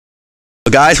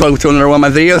guys, welcome to another one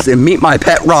of my videos and meet my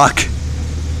pet Rockwin.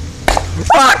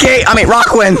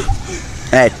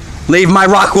 Hey, leave my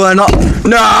Rockwin up.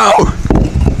 No!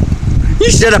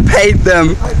 You should have paid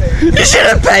them. You should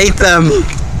have paid them.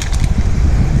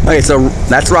 Okay, so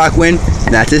that's Rockwin,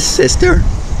 that's his sister,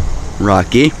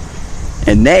 Rocky,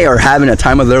 and they are having a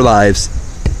time of their lives.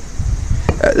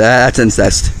 That's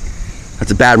incest.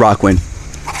 That's a bad Rockwin.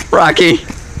 Rocky,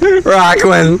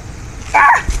 Rockwin.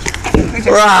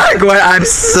 Rockwin, I'm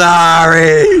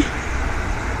sorry.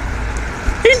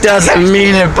 He doesn't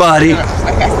mean it, buddy.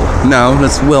 No,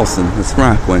 that's Wilson. That's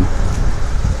Rockwin.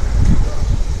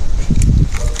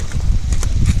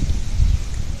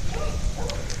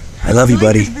 I love you,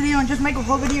 buddy. This video and just make a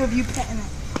whole video of you petting it.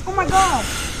 Oh my god.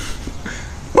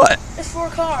 What? It's for a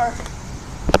car.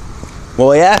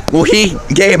 Well, yeah. Well, he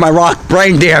gave my rock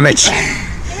brain damage. Give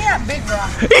me that big rock.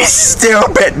 He's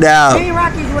stupid now. Hey,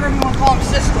 Rocky's whatever you want to call him,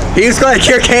 sister. He was going to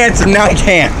cure cancer, now he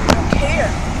can't. I don't care.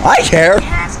 I care. He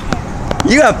has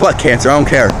cancer. You have butt cancer, I don't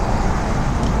care.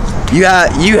 You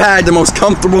had the most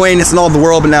comfortable anus in all the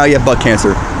world, but now you have butt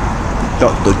cancer.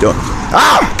 Don't.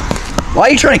 Ah! Why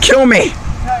are you trying to kill me?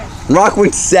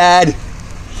 Rockwin's sad.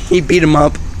 He beat him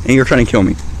up, and you're trying to kill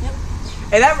me. Yep.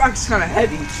 Hey, that rock's kind of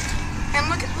heavy. And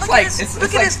look at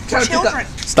his children.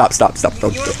 Stop. You want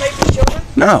to play with children?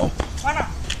 No. Why not?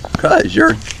 Because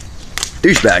you're a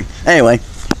douchebag. Anyway,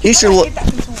 you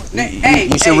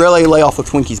should really lay off of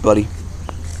Twinkies, buddy.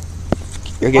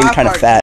 You're getting kind of fat.